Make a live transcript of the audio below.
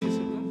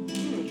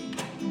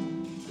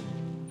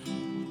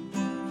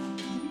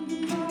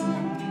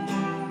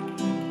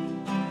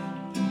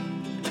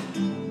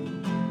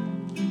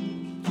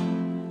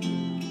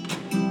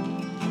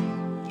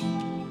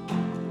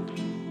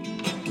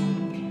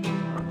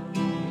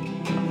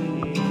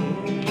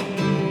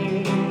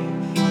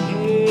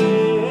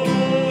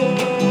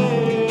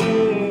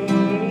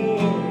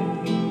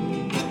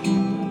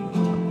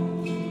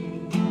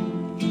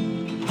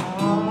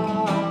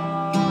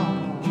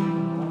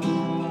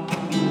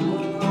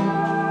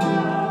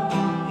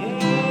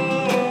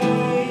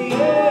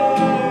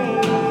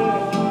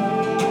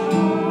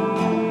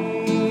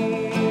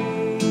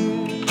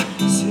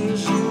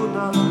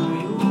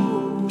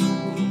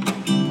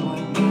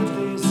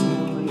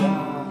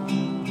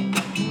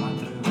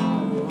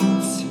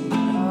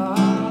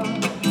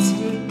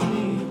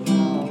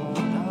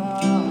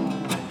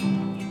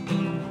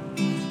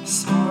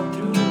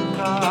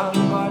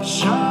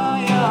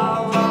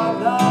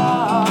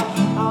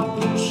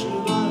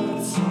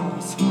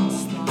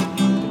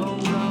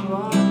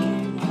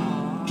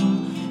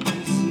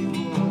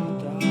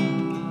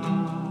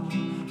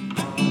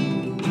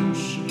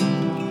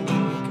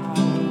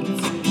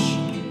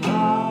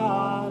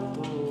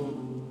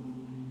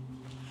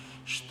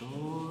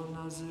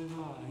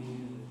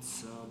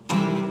называется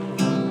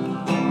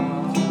Бога?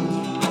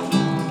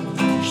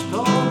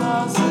 Что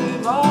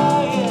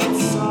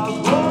называется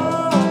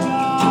Бога?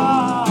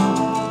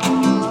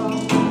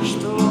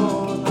 Что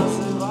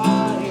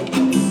называется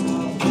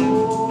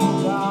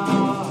Бога?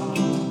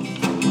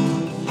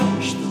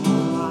 Что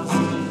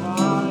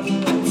называется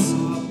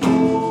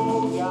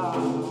Бога?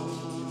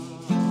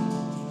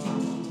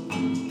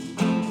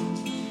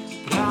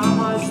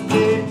 Прямо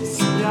здесь,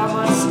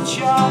 прямо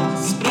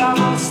сейчас,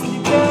 прямо с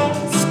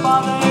небес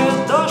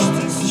падает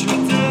дождь из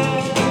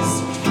чудес.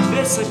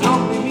 Весь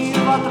огромный мир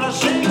в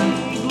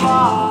отражении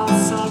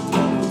глаз от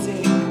людей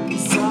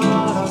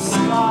писала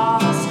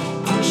рассказ.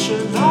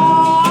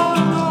 Тишина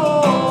о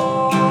том,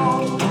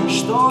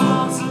 что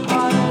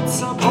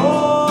называется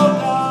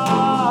Бога.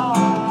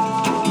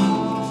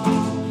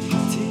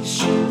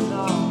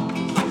 Тишина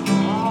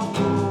о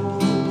том,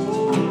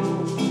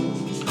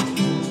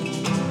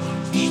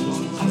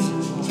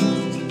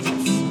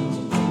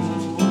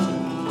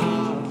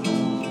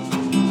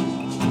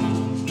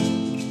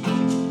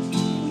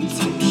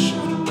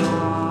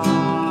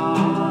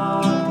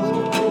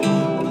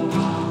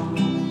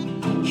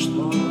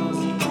 что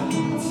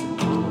называется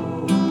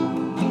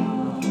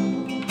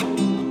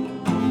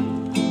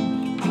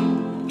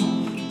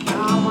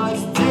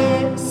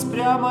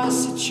прямо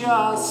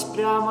сейчас,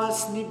 прямо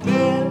с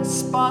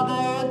небес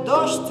падает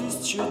дождь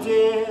из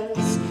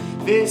чудес.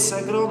 Весь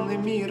огромный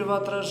мир в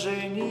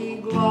отражении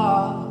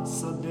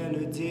глаз, а для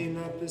людей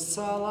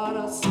написала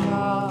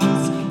рассказ.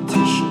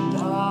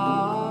 Тишина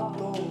о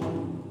том,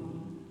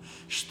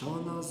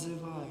 что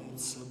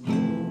называется Бога.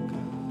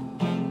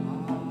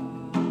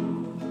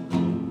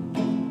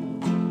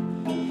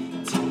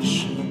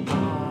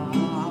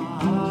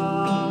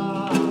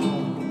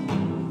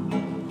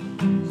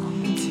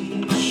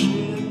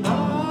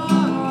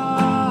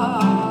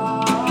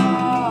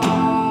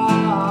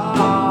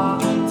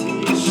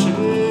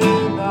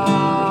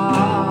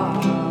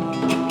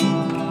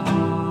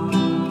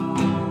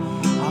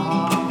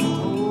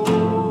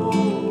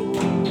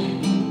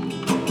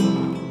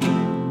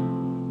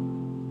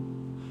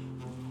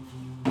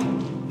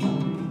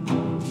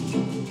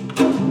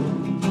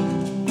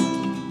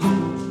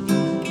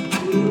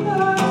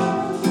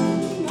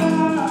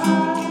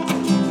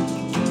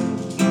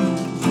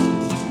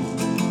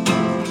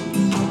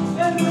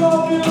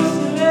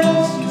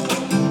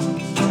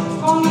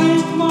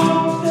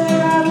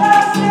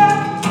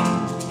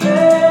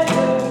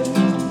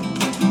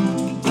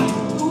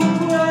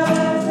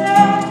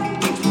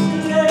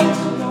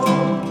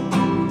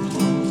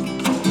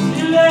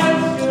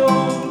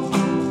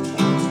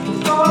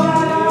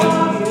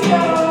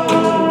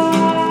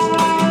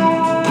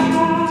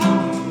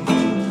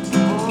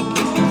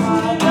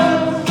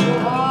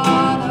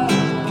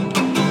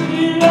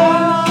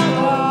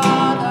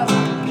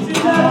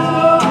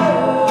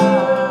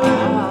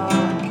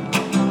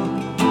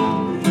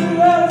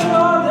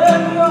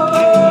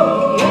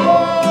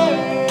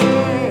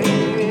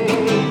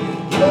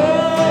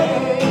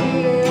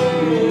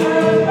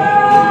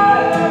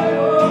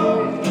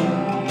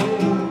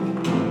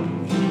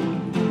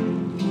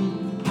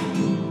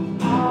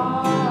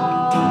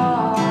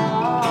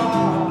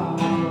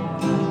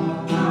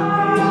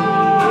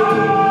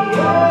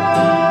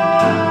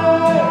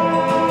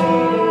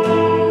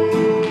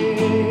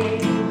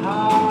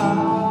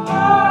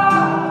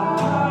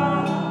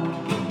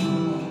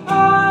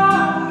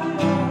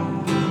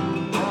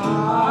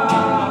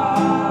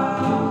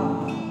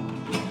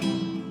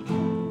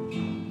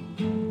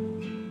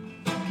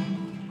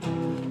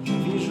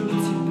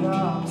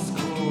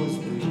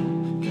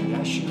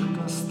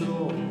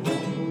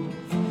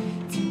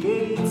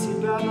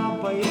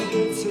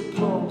 Напоили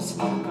теплом,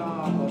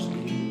 слегка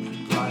обожгли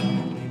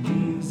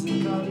пламенными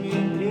языками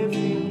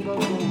древних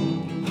богов.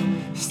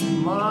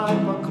 Снимай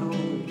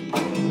покрой,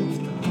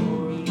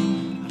 второй,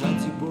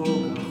 ради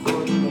Бога,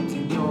 хоть на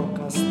денек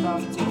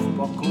оставьте в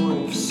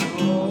покое все.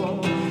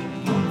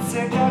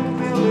 Будьте как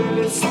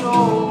белый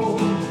листок,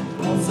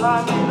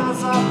 глазами на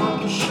запад,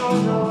 еще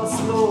на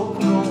восток,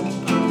 но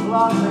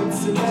прохладной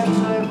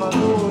целебной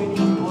водой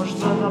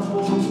можно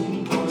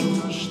наполнить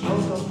только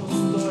что-то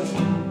пустое.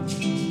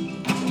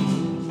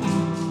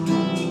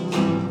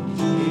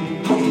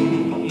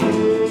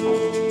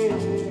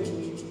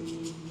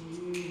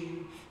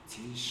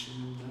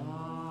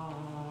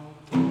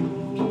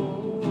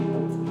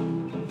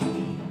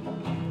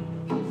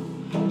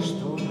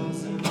 Что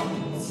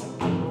называется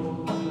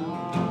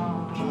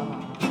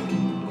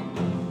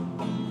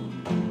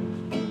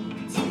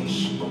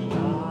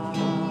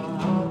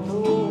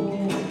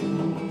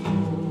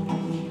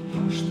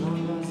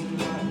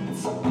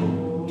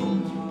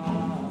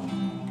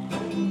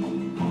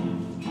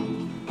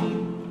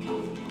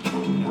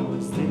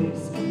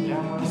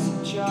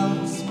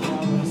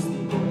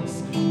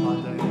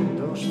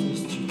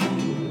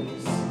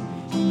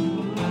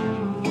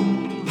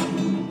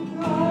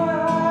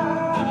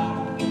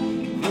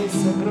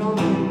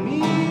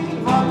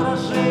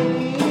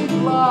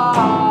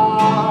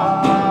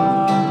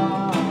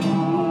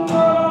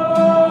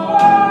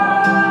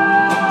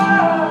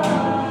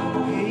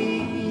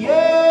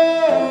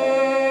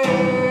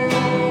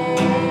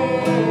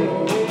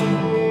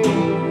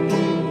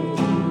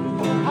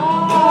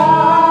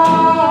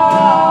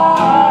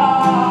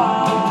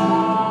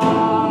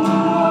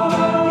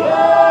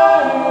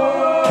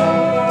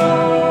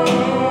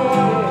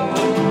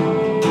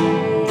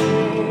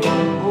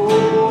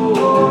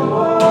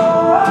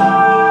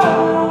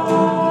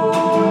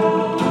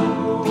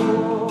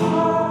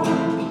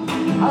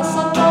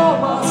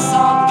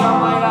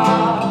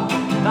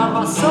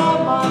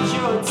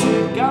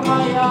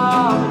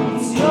моя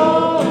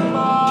придет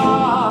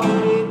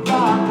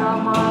мавританка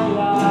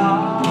моя,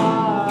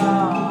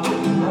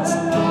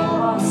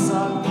 Настала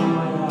садка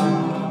моя,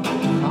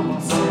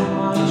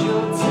 Хамасума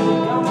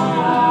джуцика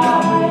моя,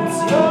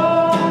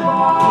 придет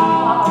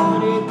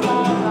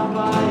мавританка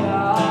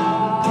моя,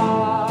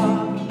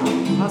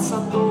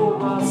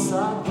 Асадума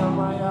садка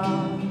моя,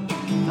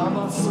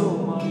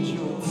 Хамасума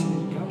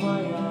джуцика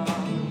моя,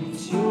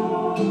 придет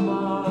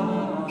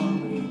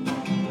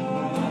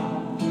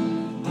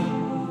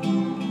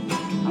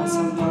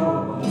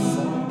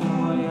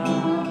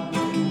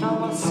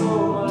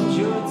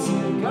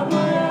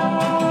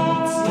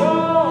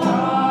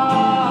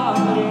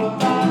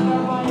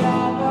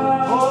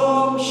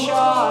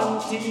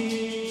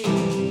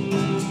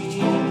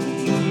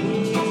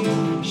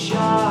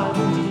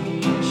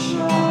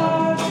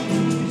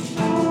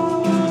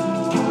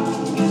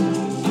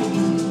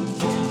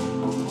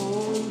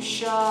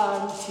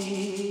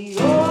Shanti,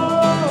 oh,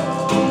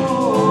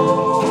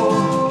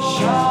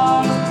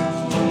 Shanti,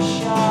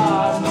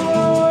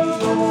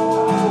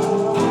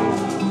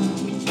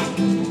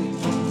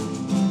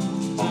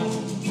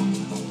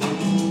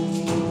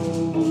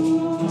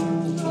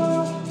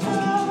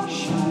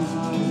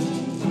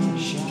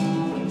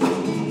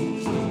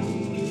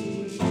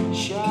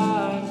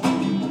 Shanti,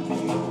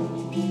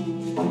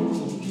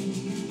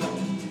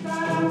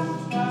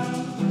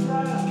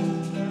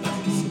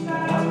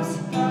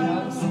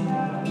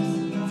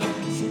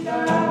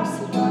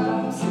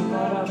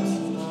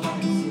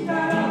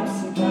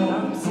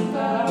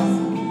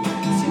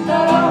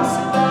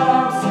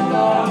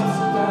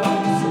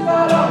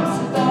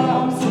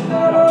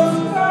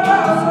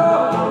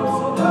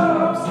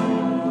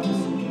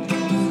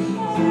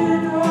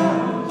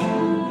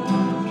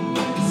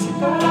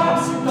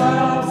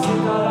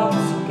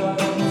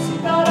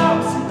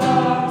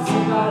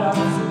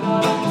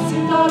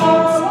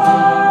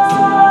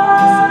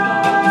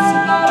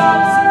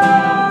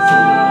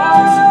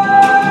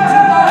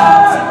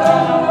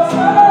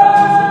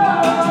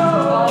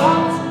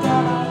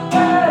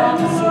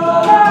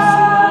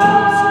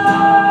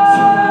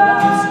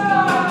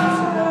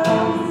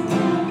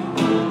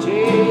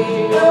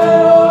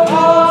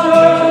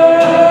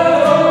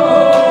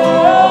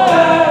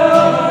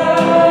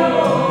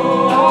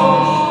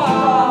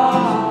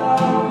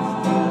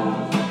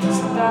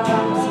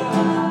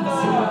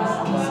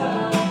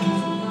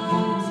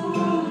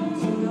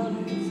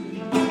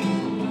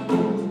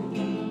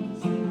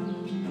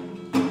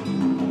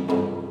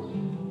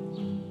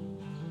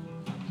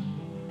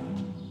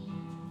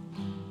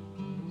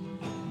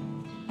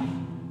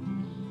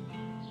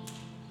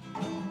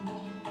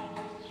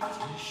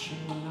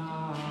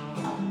 Tishina.